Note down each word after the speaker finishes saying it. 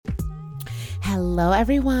Hello,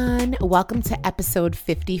 everyone. Welcome to episode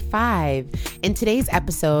 55. In today's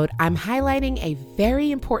episode, I'm highlighting a very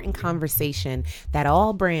important conversation that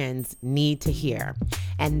all brands need to hear,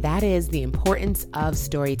 and that is the importance of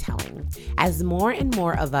storytelling. As more and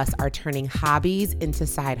more of us are turning hobbies into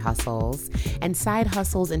side hustles and side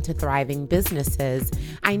hustles into thriving businesses,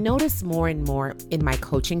 I notice more and more in my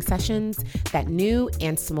coaching sessions that new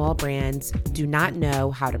and small brands do not know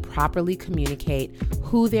how to properly communicate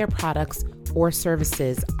who their products or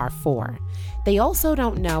services are for. They also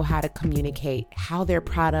don't know how to communicate how their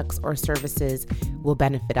products or services will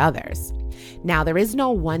benefit others. Now, there is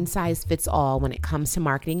no one size fits all when it comes to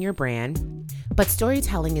marketing your brand, but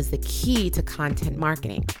storytelling is the key to content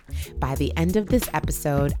marketing. By the end of this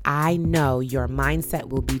episode, I know your mindset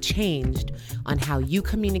will be changed on how you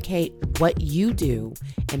communicate what you do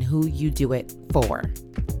and who you do it for.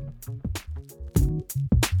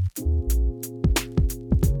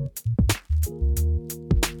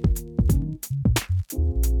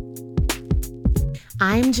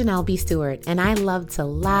 I'm Janelle B. Stewart, and I love to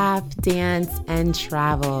laugh, dance, and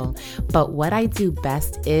travel. But what I do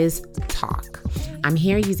best is talk. I'm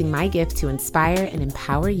here using my gift to inspire and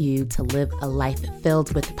empower you to live a life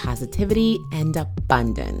filled with positivity and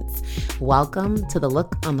abundance. Welcome to the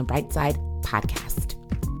Look on the Bright Side podcast.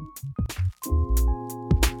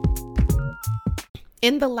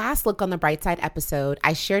 In the last Look on the Bright Side episode,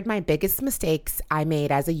 I shared my biggest mistakes I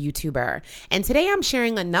made as a YouTuber. And today I'm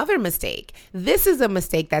sharing another mistake. This is a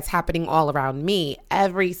mistake that's happening all around me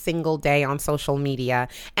every single day on social media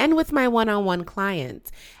and with my one-on-one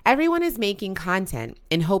clients. Everyone is making content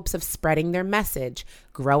in hopes of spreading their message,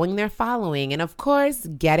 growing their following, and of course,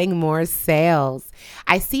 getting more sales.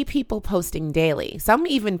 I see people posting daily. Some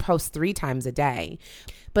even post 3 times a day.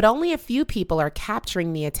 But only a few people are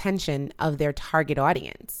capturing the attention of their target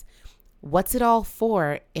audience. What's it all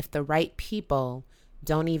for if the right people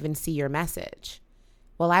don't even see your message?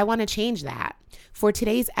 Well, I want to change that. For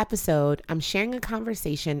today's episode, I'm sharing a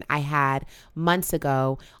conversation I had months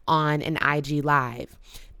ago on an IG Live.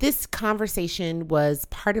 This conversation was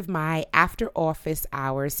part of my After Office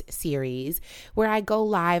Hours series, where I go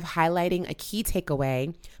live highlighting a key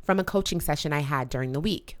takeaway from a coaching session I had during the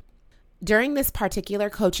week. During this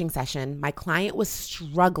particular coaching session, my client was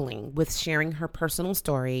struggling with sharing her personal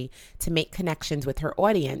story to make connections with her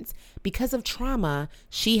audience because of trauma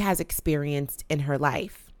she has experienced in her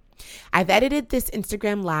life. I've edited this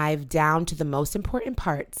Instagram Live down to the most important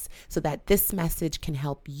parts so that this message can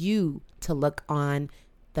help you to look on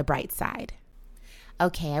the bright side.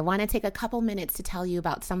 Okay, I want to take a couple minutes to tell you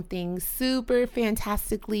about something super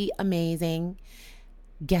fantastically amazing.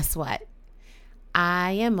 Guess what?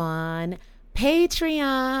 I am on Patreon.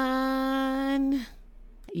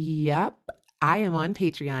 Yep, I am on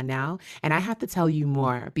Patreon now, and I have to tell you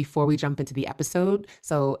more before we jump into the episode,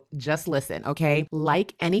 so just listen, okay?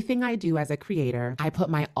 Like anything I do as a creator, I put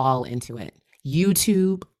my all into it.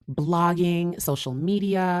 YouTube, blogging, social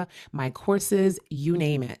media, my courses, you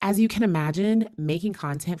name it. As you can imagine, making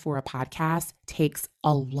content for a podcast takes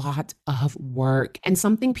a lot of work. And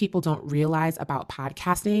something people don't realize about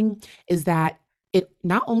podcasting is that it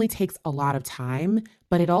not only takes a lot of time,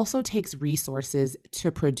 but it also takes resources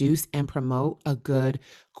to produce and promote a good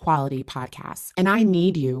quality podcast. And I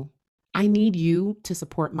need you. I need you to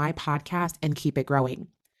support my podcast and keep it growing.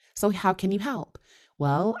 So how can you help?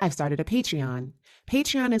 Well, I've started a Patreon.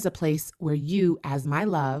 Patreon is a place where you, as my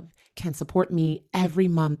love, can support me every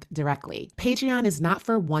month directly. Patreon is not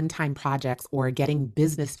for one-time projects or getting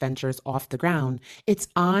business ventures off the ground. It's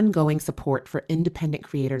ongoing support for independent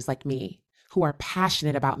creators like me, who are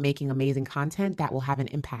passionate about making amazing content that will have an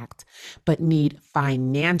impact, but need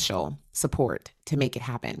financial support to make it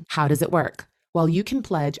happen. How does it work? Well, you can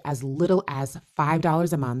pledge as little as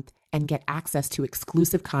 $5 a month and get access to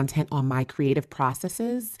exclusive content on my creative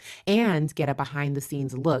processes and get a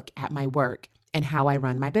behind-the-scenes look at my work and how I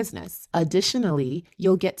run my business. Additionally,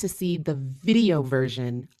 you'll get to see the video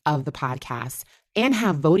version of the podcast and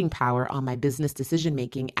have voting power on my business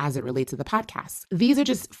decision-making as it relates to the podcast. These are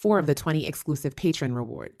just 4 of the 20 exclusive patron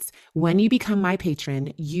rewards. When you become my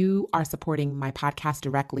patron, you are supporting my podcast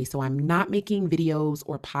directly, so I'm not making videos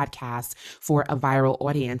or podcasts for a viral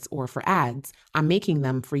audience or for ads. I'm making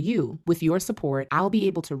them for you. With your support, I'll be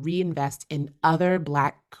able to reinvest in other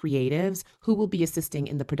Black creatives who will be assisting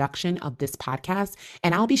in the production of this podcast,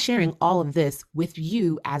 and I'll be sharing all of this with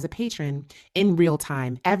you as a patron in real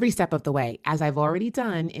time, every step of the way, as I've already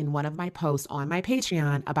done in one of my posts on my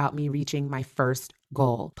Patreon about me reaching my first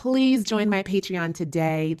goal. Please join my Patreon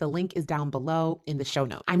today. The link is down below in the show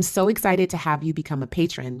notes. I'm so excited to have you become a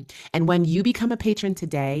patron. And when you become a patron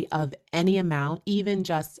today of any amount, even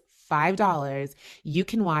just $5, you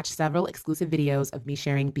can watch several exclusive videos of me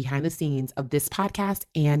sharing behind the scenes of this podcast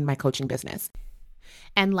and my coaching business.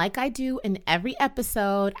 And like I do in every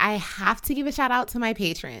episode, I have to give a shout out to my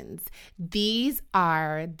patrons. These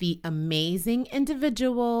are the amazing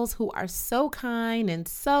individuals who are so kind and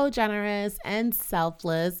so generous and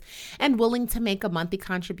selfless and willing to make a monthly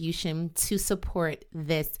contribution to support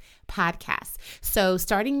this podcast. So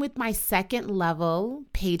starting with my second level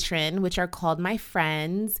patron, which are called my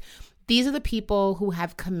friends, these are the people who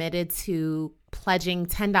have committed to pledging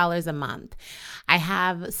 $10 a month. I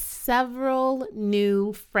have several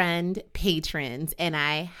new friend patrons, and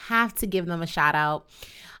I have to give them a shout out.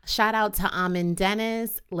 Shout out to Amin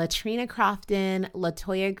Dennis, Latrina Crofton,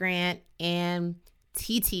 Latoya Grant, and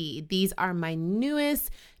TT. These are my newest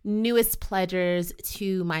pledgers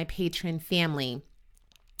to my patron family.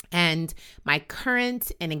 And my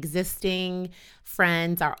current and existing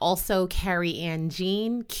friends are also Carrie Ann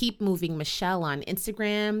Jean, Keep Moving Michelle on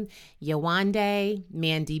Instagram, Yawande,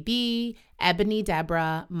 Mandy B, Ebony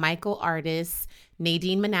Deborah, Michael Artis,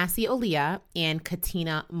 Nadine Manassi Olia, and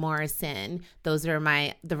Katina Morrison. Those are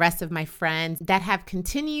the rest of my friends that have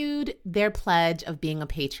continued their pledge of being a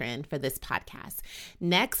patron for this podcast.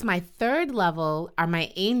 Next, my third level are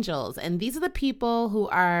my angels, and these are the people who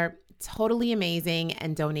are totally amazing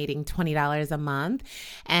and donating $20 a month.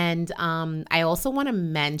 And I also want to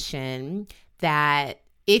mention that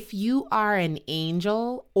if you are an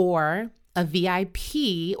angel or a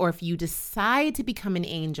VIP, or if you decide to become an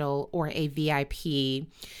angel or a VIP,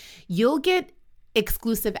 you'll get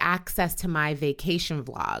exclusive access to my vacation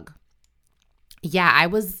vlog. Yeah, I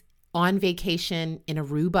was on vacation in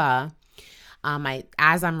Aruba.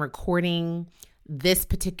 As I'm recording this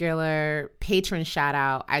particular patron shout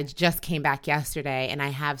out, I just came back yesterday, and I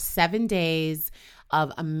have 7 days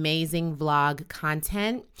of amazing vlog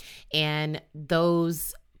content. And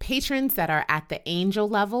those patrons that are at the angel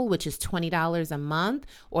level, which is $20 a month,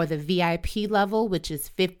 or the VIP level, which is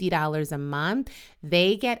 $50 a month,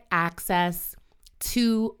 they get access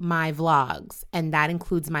to my vlogs, and that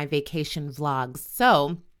includes my vacation vlogs.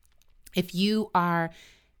 So if you are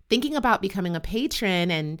thinking about becoming a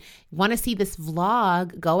patron and want to see this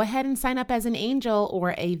vlog, go ahead and sign up as an angel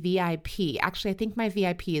or a VIP. Actually, I think my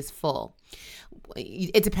VIP is full.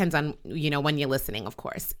 It depends on, when you're listening, of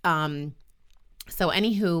course. So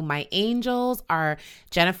anywho, my angels are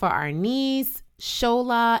Jennifer Arnice,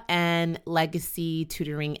 Shola, and Legacy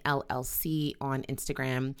Tutoring LLC on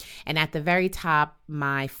Instagram. And at the very top,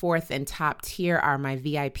 my fourth and top tier are my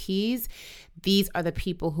VIPs. These are the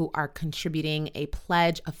people who are contributing a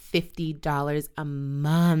pledge of $50 a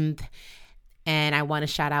month. And I want to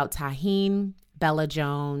shout out Taheen, Bella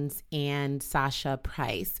Jones, and Sasha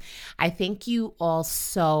Price. I thank you all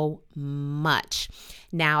so much.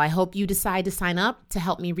 Now, I hope you decide to sign up to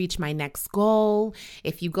help me reach my next goal.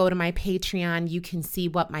 If you go to my Patreon, you can see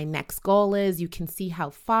what my next goal is. You can see how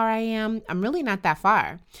far I am. I'm really not that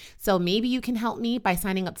far. So maybe you can help me by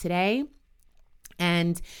signing up today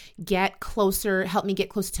and help me get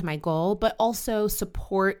closer to my goal, but also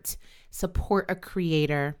support a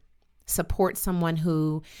creator. Support someone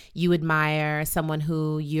who you admire, someone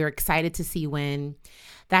who you're excited to see win.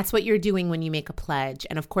 That's what you're doing when you make a pledge.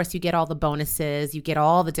 And of course, you get all the bonuses. You get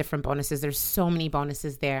all the different bonuses. There's so many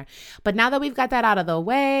bonuses there. But now that we've got that out of the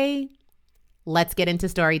way, let's get into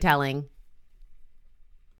storytelling.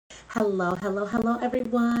 Hello,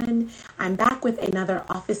 everyone. I'm back with another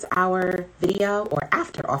office hour video, or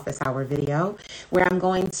after office hour video, where I'm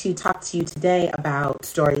going to talk to you today about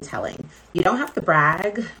storytelling. You don't have to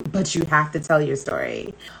brag, but you have to tell your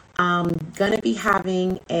story. I'm going to be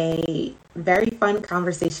having a very fun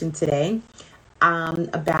conversation today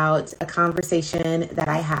about a conversation that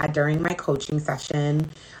I had during my coaching session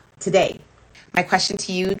today. My question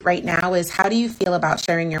to you right now is, how do you feel about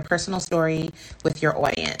sharing your personal story with your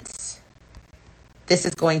audience? This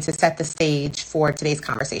is going to set the stage for today's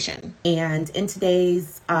conversation. And in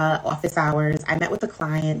today's office hours, I met with a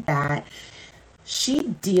client that she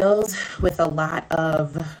deals with a lot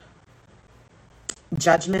of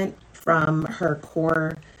judgment from her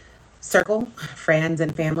core circle, friends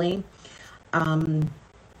and family. And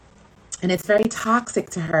it's very toxic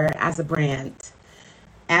to her as a brand.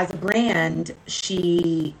 As a brand,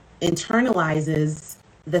 she internalizes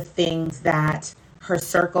the things that her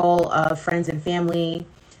circle of friends and family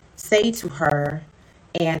say to her.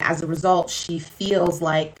 And as a result, she feels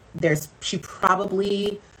like she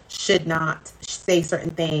probably should not say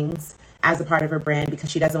certain things as a part of her brand because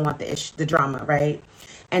she doesn't want the drama, right?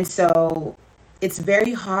 And so it's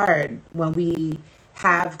very hard when we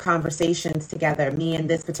have conversations together, me and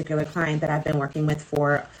this particular client that I've been working with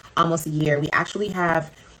for almost a year. We actually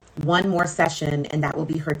have one more session, and that will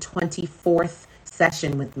be her 24th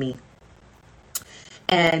session with me.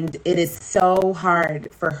 And it is so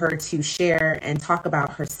hard for her to share and talk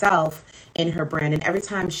about herself in her brand. And every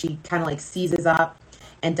time she kind of like seizes up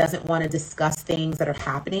and doesn't want to discuss things that are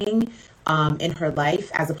happening in her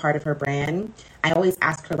life as a part of her brand, I always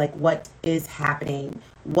ask her, like, what is happening?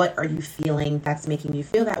 What are you feeling that's making you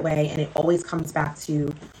feel that way? And it always comes back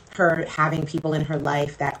to her having people in her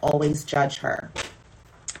life that always judge her.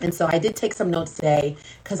 And so I did take some notes today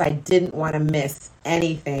because I didn't want to miss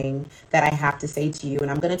anything that I have to say to you. And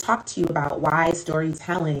I'm going to talk to you about why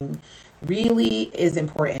storytelling really is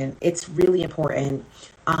important. It's really important.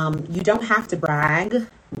 You don't have to brag,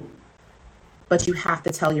 but you have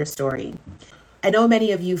to tell your story. I know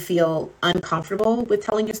many of you feel uncomfortable with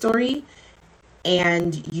telling your story,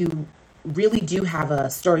 and you really do have a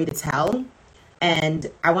story to tell. And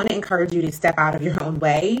I want to encourage you to step out of your own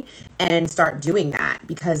way and start doing that,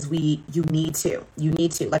 because you need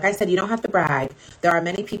to. Like I said, you don't have to brag. There are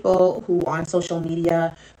many people who on social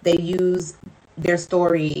media, they use their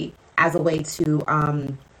story as a way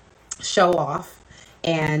to show off.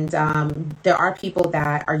 And there are people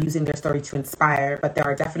that are using their story to inspire, but there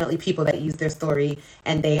are definitely people that use their story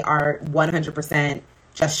and they are 100%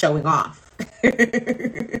 just showing off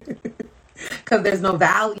because there's no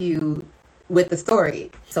value with the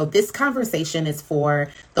story. So this conversation is for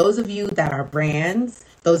those of you that are brands,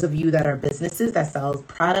 those of you that are businesses that sell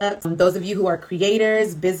products, those of you who are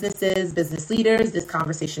creators, businesses, business leaders. This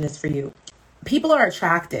conversation is for you. People are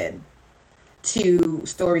attracted to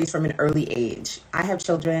stories from an early age. I have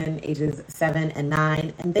children ages 7 and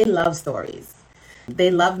 9, and they love stories.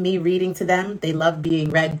 They love me reading to them. They love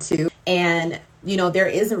being read to. And, there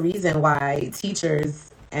is a reason why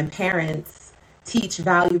teachers and parents teach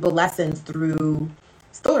valuable lessons through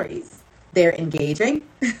stories. They're engaging.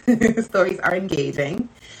 Stories are engaging.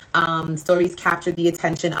 Stories capture the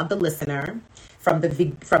attention of the listener from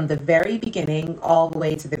the very beginning all the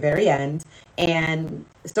way to the very end. And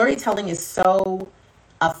storytelling is so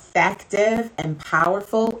effective and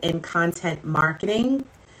powerful in content marketing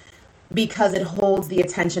because it holds the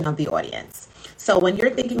attention of the audience. So when you're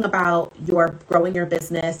thinking about growing your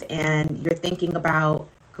business and you're thinking about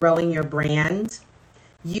growing your brand,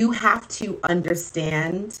 you have to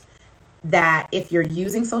understand that if you're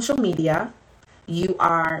using social media, you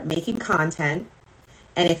are making content.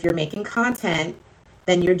 And if you're making content,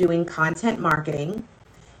 then you're doing content marketing.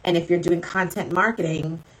 And if you're doing content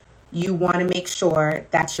marketing, you want to make sure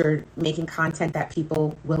that you're making content that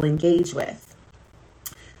people will engage with.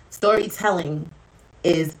 Storytelling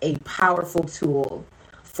is a powerful tool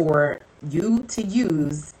for you to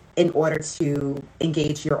use in order to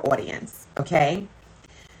engage your audience, okay?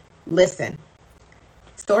 Listen,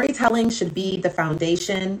 storytelling should be the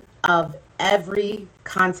foundation of every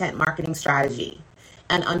content marketing strategy.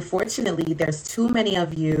 And unfortunately, there's too many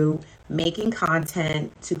of you making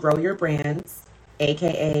content to grow your brands,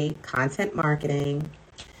 aka content marketing,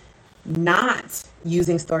 not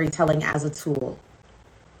using storytelling as a tool.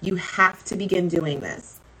 You have to begin doing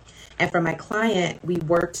this. And for my client, we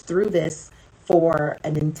worked through this for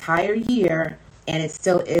an entire year, and it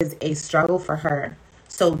still is a struggle for her.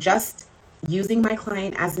 So just using my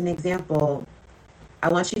client as an example, I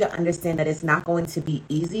want you to understand that it's not going to be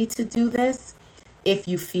easy to do this if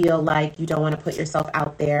you feel like you don't want to put yourself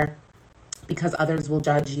out there because others will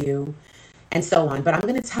judge you and so on. But I'm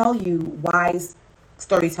going to tell you why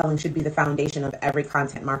storytelling should be the foundation of every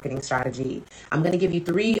content marketing strategy. I'm going to give you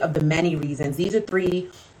 3 of the many reasons. These are 3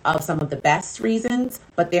 of some of the best reasons,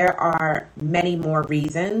 but there are many more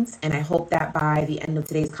reasons. And I hope that by the end of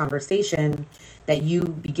today's conversation that you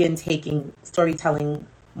begin taking storytelling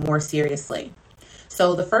more seriously.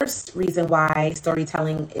 So the first reason why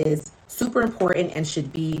storytelling is super important and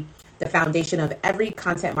should be the foundation of every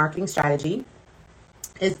content marketing strategy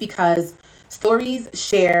is because stories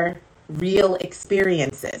share real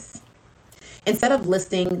experiences. Instead of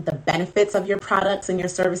listing the benefits of your products and your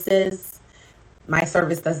services, my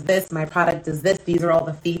service does this, my product does this, these are all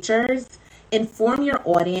the features, inform your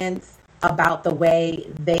audience about the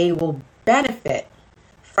way they will benefit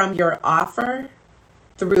from your offer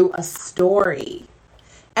through a story.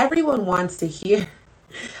 Everyone wants to hear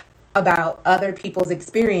about other people's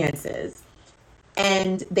experiences,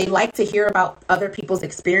 and they like to hear about other people's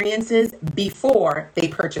experiences before they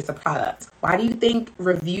purchase a product. Why do you think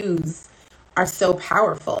reviews are so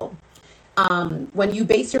powerful? When you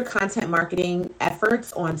base your content marketing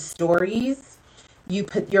efforts on stories,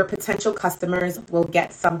 your potential customers will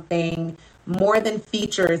get something more than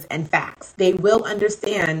features and facts. They will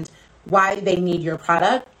understand why they need your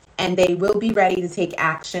product, and they will be ready to take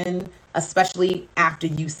action especially after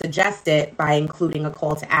you suggest it by including a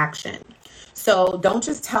call to action. So don't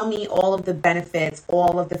just tell me all of the benefits,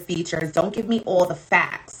 all of the features. Don't give me all the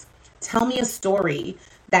facts. Tell me a story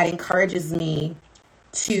that encourages me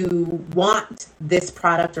to want this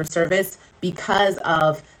product or service because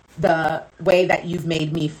of the way that you've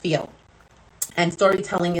made me feel. And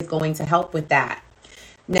storytelling is going to help with that.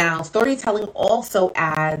 Now, storytelling also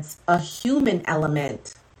adds a human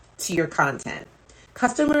element to your content.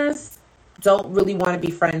 Customers don't really want to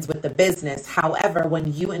be friends with the business. However,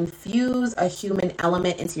 when you infuse a human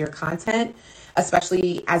element into your content,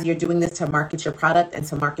 especially as you're doing this to market your product and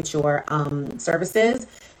to market your services,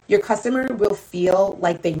 your customer will feel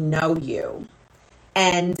like they know you.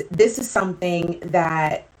 And this is something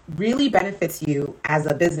that really benefits you as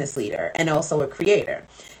a business leader and also a creator.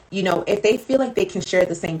 You know, if they feel like they can share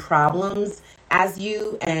the same problems as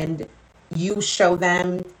you and you show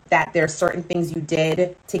them that there are certain things you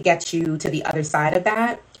did to get you to the other side of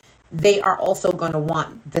that, they are also going to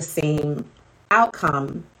want the same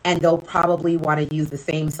outcome, and they'll probably want to use the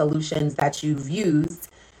same solutions that you've used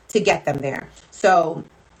to get them there. So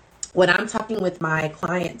when I'm talking with my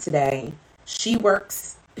client today,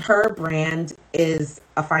 her brand is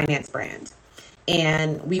a finance brand.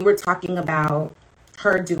 And we were talking about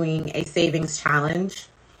her doing a savings challenge.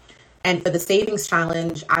 And for the savings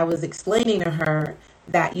challenge, I was explaining to her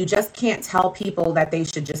that you just can't tell people that they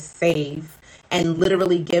should just save and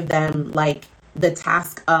literally give them like the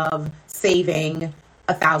task of saving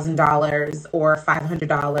 $1,000 or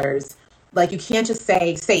 $500. Like, you can't just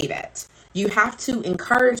say, save it. You have to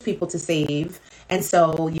encourage people to save. And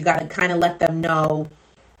so you got to kind of let them know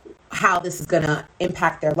how this is going to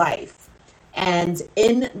impact their life. And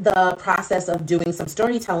in the process of doing some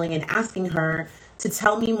storytelling and asking her to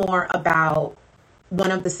tell me more about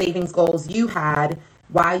one of the savings goals you had,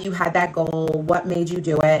 why you had that goal, what made you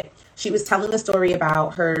do it, she was telling the story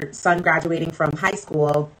about her son graduating from high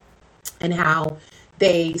school and how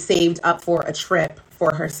they saved up for a trip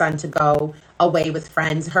for her son to go away with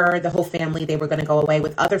friends. The whole family, they were going to go away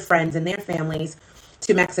with other friends and their families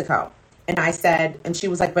to Mexico. And I said, and she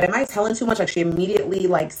was like, but am I telling too much? Like, she immediately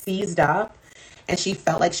like seized up and she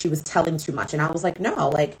felt like she was telling too much. And I was like, no,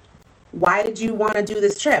 like, why did you want to do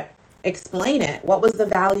this trip? Explain it. What was the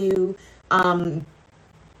value?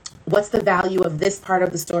 What's the value of this part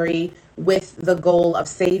of the story with the goal of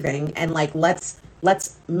saving? And like, let's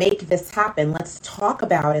make this happen. Let's talk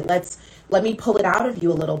about it. Let me pull it out of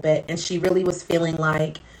you a little bit. And she really was feeling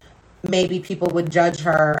like maybe people would judge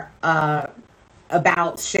her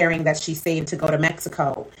about sharing that she saved to go to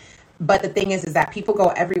Mexico. But the thing is that people go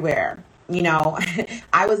everywhere. You know,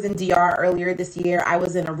 I was in DR earlier this year. I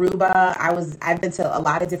was in Aruba. I've been to a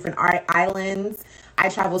lot of different islands. I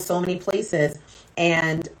travel so many places,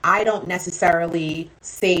 and I don't necessarily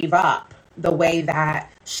save up the way that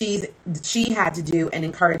she had to do in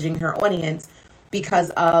encouraging her audience because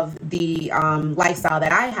of the lifestyle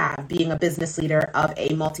that I have, being a business leader of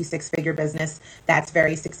a multi-six-figure business that's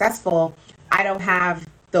very successful. I don't have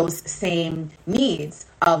those same needs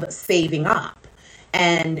of saving up.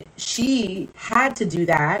 And she had to do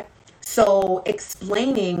that. So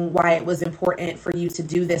explaining why it was important for you to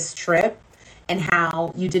do this trip and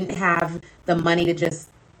how you didn't have the money to just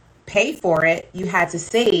pay for it, you had to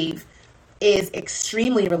save, is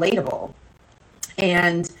extremely relatable.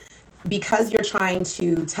 And because you're trying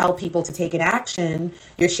to tell people to take an action,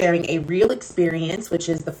 you're sharing a real experience, which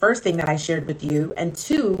is the first thing that I shared with you. And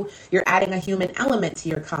two, you're adding a human element to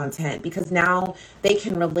your content because now they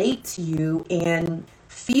can relate to you and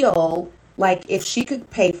feel like if she could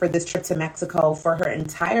pay for this trip to Mexico for her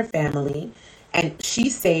entire family and she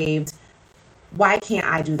saved, why can't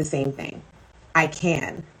I do the same thing? I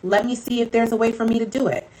can. Let me see if there's a way for me to do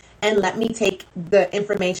it. And let me take the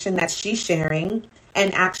information that she's sharing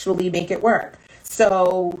and actually make it work.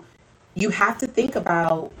 So you have to think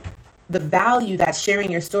about the value that sharing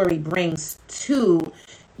your story brings to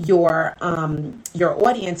your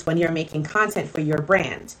audience when you're making content for your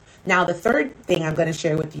brand. Now, the third thing I'm going to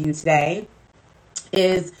share with you today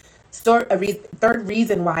is third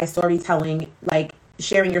reason why storytelling, like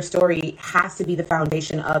sharing your story, has to be the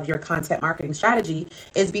foundation of your content marketing strategy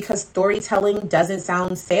is because storytelling doesn't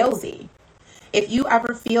sound salesy. If you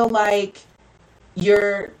ever feel like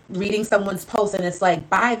you're reading someone's post and it's like,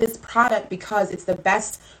 buy this product because it's the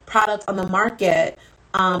best product on the market,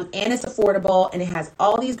 and it's affordable and it has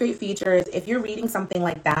all these great features. If you're reading something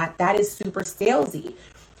like that, that is super salesy.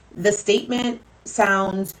 The statement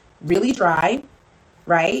sounds really dry,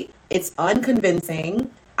 right? It's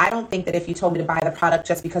unconvincing. I don't think that if you told me to buy the product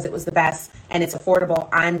just because it was the best and it's affordable,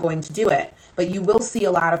 I'm going to do it. But you will see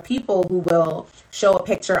a lot of people who will show a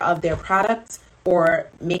picture of their product or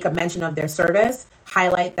make a mention of their service,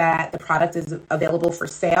 highlight that the product is available for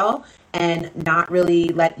sale, and not really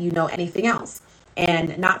let you know anything else.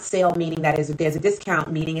 And not sale meaning that there's a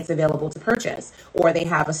discount, meaning it's available to purchase, or they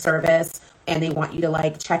have a service and they want you to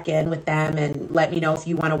like check in with them and let me know if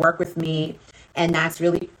you want to work with me. And that's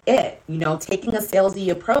really it. Taking a salesy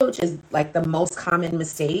approach is like the most common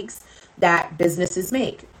mistakes that businesses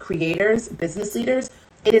make. Creators, business leaders,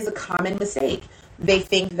 it is a common mistake. They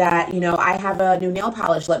think that, I have a new nail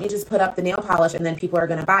polish. Let me just put up the nail polish and then people are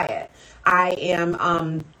going to buy it. I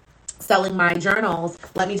am selling my journals.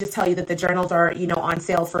 Let me just tell you that the journals are, on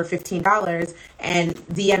sale for $15 and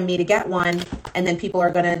DM me to get one. And then people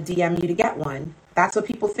are going to DM you to get one. That's what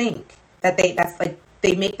people think.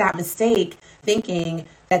 They make that mistake thinking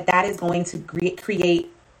that is going to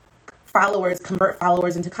create followers, convert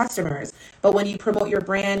followers into customers. But when you promote your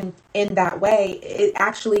brand in that way, it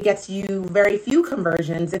actually gets you very few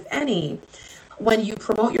conversions, if any. When you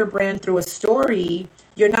promote your brand through a story,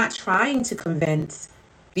 you're not trying to convince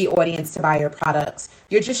the audience to buy your products.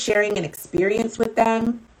 You're just sharing an experience with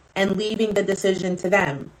them and leaving the decision to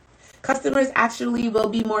them. Customers actually will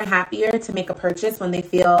be more happier to make a purchase when they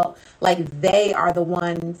feel like they are the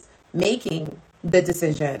ones making the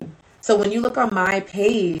decision. So when you look on my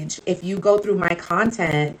page, if you go through my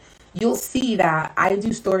content, you'll see that I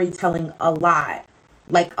do storytelling a lot,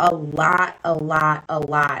 like a lot.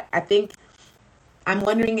 I think I'm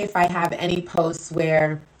wondering if I have any posts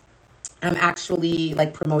where I'm actually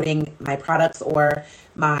like promoting my products or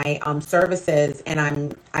my services,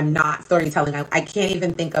 and I'm not storytelling. I can't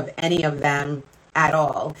even think of any of them at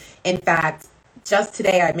all. In fact, just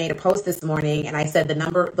today I made a post this morning and I said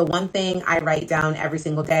the one thing I write down every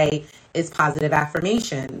single day is positive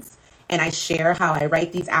affirmations. And I share how I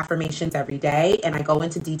write these affirmations every day, and I go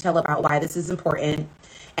into detail about why this is important.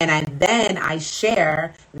 And I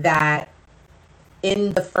share that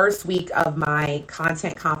in the first week of my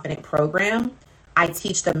Content Confident program, I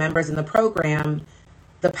teach the members in the program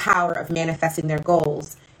the power of manifesting their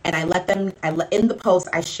goals. And in the post,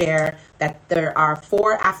 I share that there are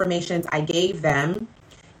 4 affirmations I gave them.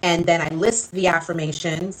 And then I list the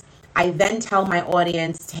affirmations. I then tell my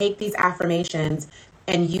audience, take these affirmations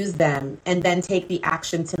and use them, and then take the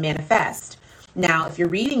action to manifest. Now, if you're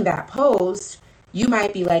reading that post, you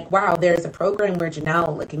might be like, wow, there's a program where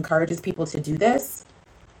Janelle encourages people to do this.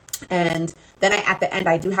 And then at the end,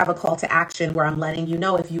 I do have a call to action where I'm letting you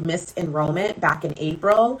know if you missed enrollment back in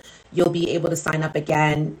April, you'll be able to sign up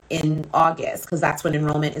again in August, because that's when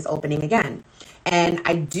enrollment is opening again. And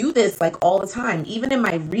I do this all the time, even in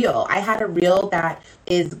my reel. I had a reel that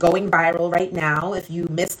is going viral right now. If you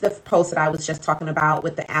missed the post that I was just talking about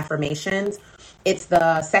with the affirmations, it's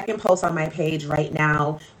the second post on my page right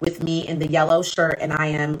now with me in the yellow shirt, and I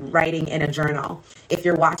am writing in a journal. If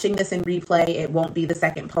you're watching this in replay, it won't be the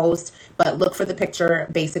second post, but look for the picture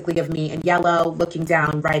basically of me in yellow, looking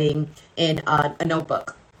down, writing in a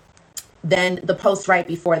notebook. Then the post right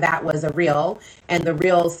before that was a reel, and the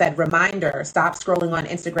reel said, reminder, stop scrolling on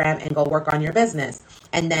Instagram and go work on your business.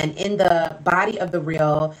 And then in the body of the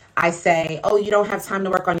reel, I say, oh, you don't have time to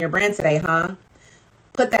work on your brand today, huh?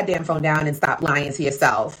 Put that damn phone down and stop lying to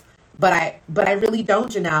yourself. But I really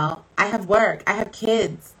don't, Janelle. I have work. I have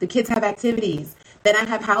kids. The kids have activities. Then I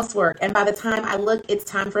have housework. And by the time I look, it's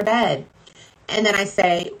time for bed. And then I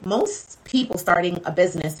say, most people starting a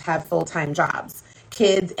business have full-time jobs,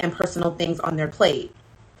 kids, and personal things on their plate.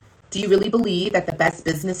 Do you really believe that the best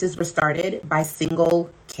businesses were started by single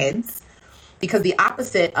kids? Because the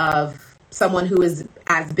opposite of someone who is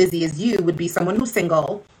as busy as you would be someone who's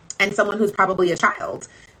single and someone who's probably a child.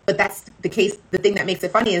 But that's the case. The thing that makes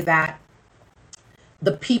it funny is that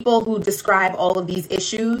the people who describe all of these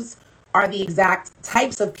issues are the exact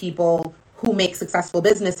types of people who make successful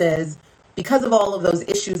businesses because of all of those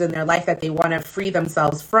issues in their life that they want to free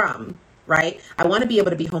themselves from, right? I want to be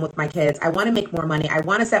able to be home with my kids. I want to make more money. I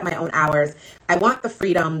want to set my own hours. I want the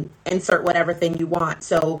freedom, insert whatever thing you want.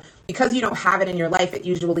 So because you don't have it in your life, it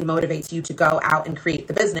usually motivates you to go out and create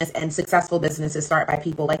the business, and successful businesses start by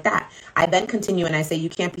people like that. I then continue and I say, you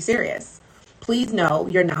can't be serious. Please know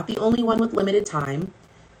you're not the only one with limited time.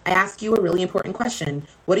 I ask you a really important question.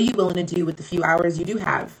 What are you willing to do with the few hours you do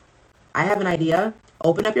have? I have an idea.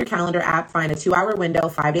 Open up your calendar app, find a 2-hour window,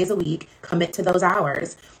 5 days a week, commit to those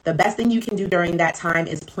hours. The best thing you can do during that time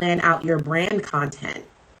is plan out your brand content,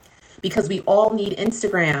 because we all need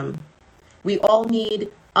Instagram. We all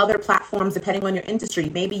need other platforms depending on your industry.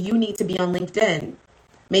 Maybe you need to be on LinkedIn.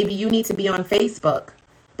 Maybe you need to be on Facebook.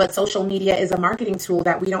 but social media is a marketing tool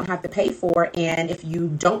that we don't have to pay for. And if you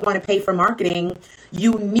don't want to pay for marketing,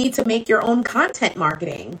 you need to make your own content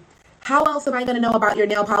marketing. How else am I going to know about your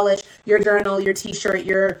nail polish, your journal, your t-shirt,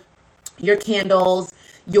 your candles,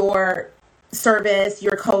 your service,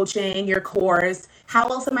 your coaching, your course? How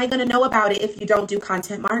else am I going to know about it if you don't do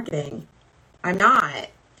content marketing? I'm not.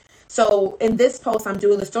 So in this post, I'm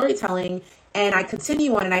doing the storytelling, and I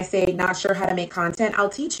continue on and I say, not sure how to make content? I'll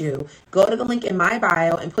teach you. Go to the link in my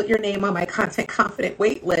bio and put your name on my Content Confident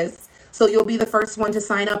wait list so you'll be the first one to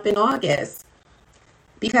sign up in August.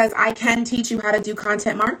 Because I can teach you how to do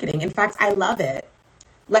content marketing. In fact, I love it.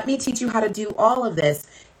 Let me teach you how to do all of this.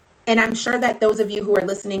 And I'm sure that those of you who are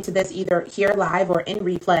listening to this either here live or in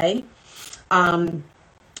replay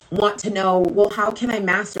want to know, well, how can I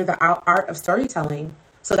master the art of storytelling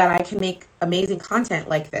so that I can make amazing content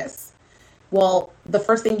like this? Well, the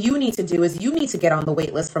first thing you need to do is you need to get on the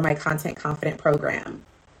wait list for my Content Confident program,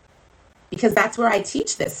 because that's where I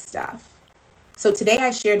teach this stuff. So today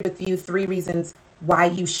I shared with you 3 reasons why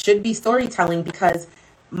you should be storytelling, because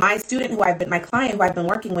my client who I've been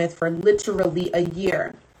working with for literally a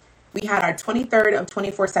year, we had our 23rd of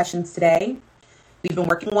 24 sessions today. We've been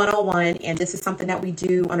working one-on-one, and this is something that we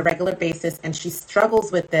do on a regular basis. And she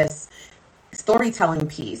struggles with this storytelling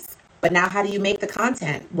piece. But now how do you make the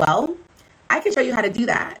content? Well, I can show you how to do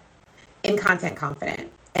that in Content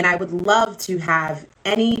Confident. And I would love to have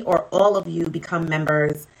any or all of you become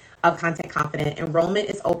members of Content Confident. Enrollment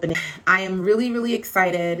is open. I am really, really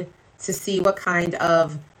excited to see what kinds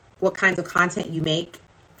of content you make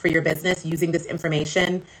for your business using this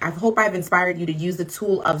information. I hope I've inspired you to use the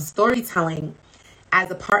tool of storytelling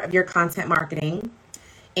as a part of your content marketing.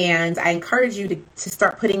 And I encourage you to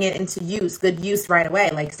start putting it into use, good use right away.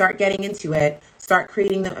 Like, start getting into it, start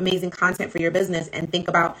creating the amazing content for your business, and think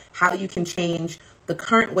about how you can change the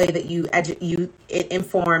current way that you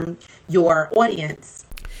inform your audience.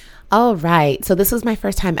 All right. So this was my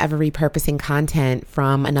first time ever repurposing content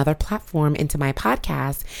from another platform into my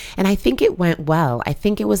podcast. And I think it went well. I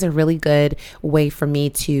think it was a really good way for me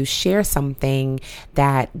to share something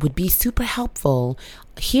that would be super helpful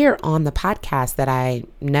here on the podcast that I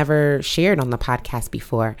never shared on the podcast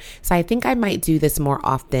before. So I think I might do this more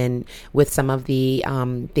often with some of the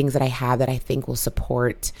things that I have that I think will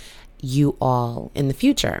support you all in the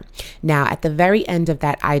future. Now, at the very end of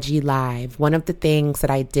that IG Live, one of the things that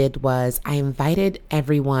I did was I invited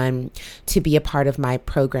everyone to be a part of my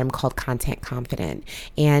program called Content Confident.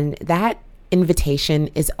 And that invitation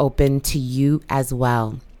is open to you as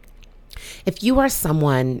well. If you are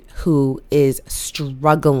someone who is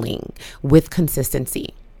struggling with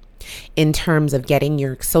consistency in terms of getting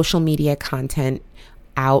your social media content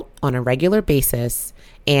out on a regular basis,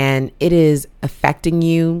 and it is affecting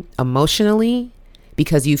you emotionally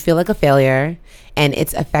because you feel like a failure, and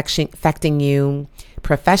it's affecting you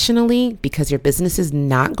professionally because your business is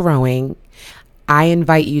not growing, I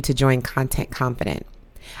invite you to join Content Confident.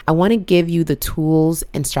 I want to give you the tools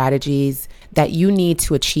and strategies that you need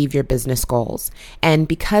to achieve your business goals. And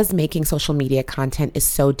because making social media content is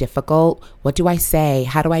so difficult, what do I say?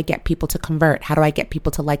 How do I get people to convert? How do I get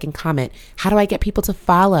people to like and comment? How do I get people to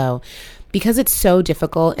follow? Because it's so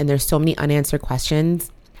difficult and there's so many unanswered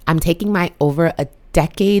questions, I'm taking my over a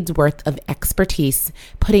decade's worth of expertise,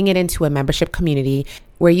 putting it into a membership community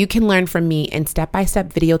where you can learn from me in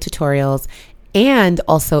step-by-step video tutorials and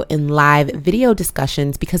also in live video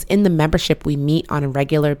discussions, because in the membership, we meet on a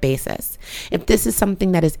regular basis. If this is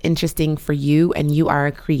something that is interesting for you and you are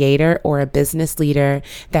a creator or a business leader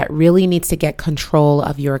that really needs to get control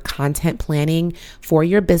of your content planning for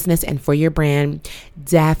your business and for your brand,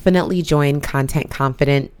 definitely join Content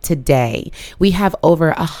Confident today. We have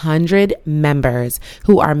over 100 members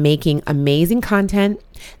who are making amazing content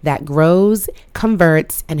that grows,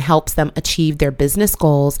 converts, and helps them achieve their business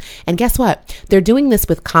goals. And guess what? They're doing this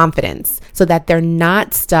with confidence so that they're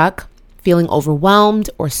not stuck feeling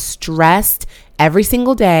overwhelmed or stressed every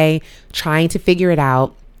single day trying to figure it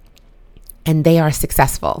out. And they are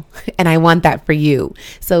successful. And I want that for you.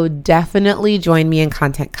 So definitely join me in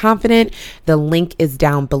Content Confident. The link is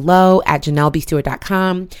down below at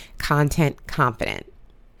JanelleBStewart.com, Content Confident.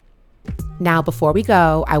 Now, before we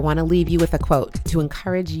go, I want to leave you with a quote to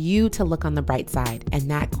encourage you to look on the bright side. And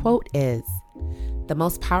that quote is, "The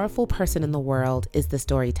most powerful person in the world is the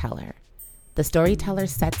storyteller. The storyteller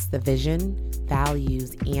sets the vision,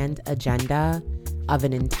 values, and agenda of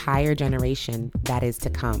an entire generation that is to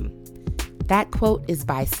come." That quote is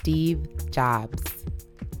by Steve Jobs.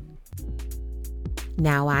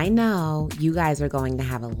 Now, I know you guys are going to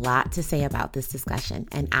have a lot to say about this discussion,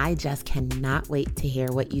 and I just cannot wait to hear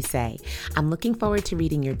what you say. I'm looking forward to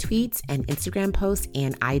reading your tweets and Instagram posts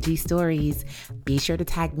and IG stories. Be sure to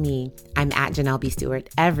tag me. I'm at Janelle B. Stewart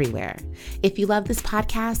everywhere. If you love this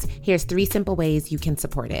podcast, here's 3 simple ways you can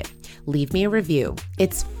support it. Leave me a review.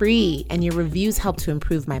 It's free, and your reviews help to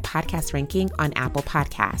improve my podcast ranking on Apple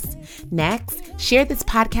Podcasts. Next, share this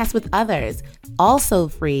podcast with others. Also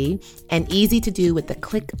free and easy to do with the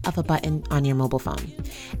click of a button on your mobile phone.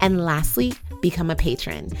 And lastly, become a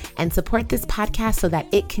patron and support this podcast so that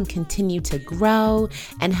it can continue to grow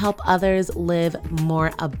and help others live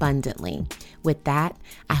more abundantly. With that,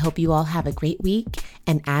 I hope you all have a great week.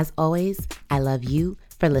 And as always, I love you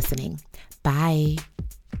for listening. Bye.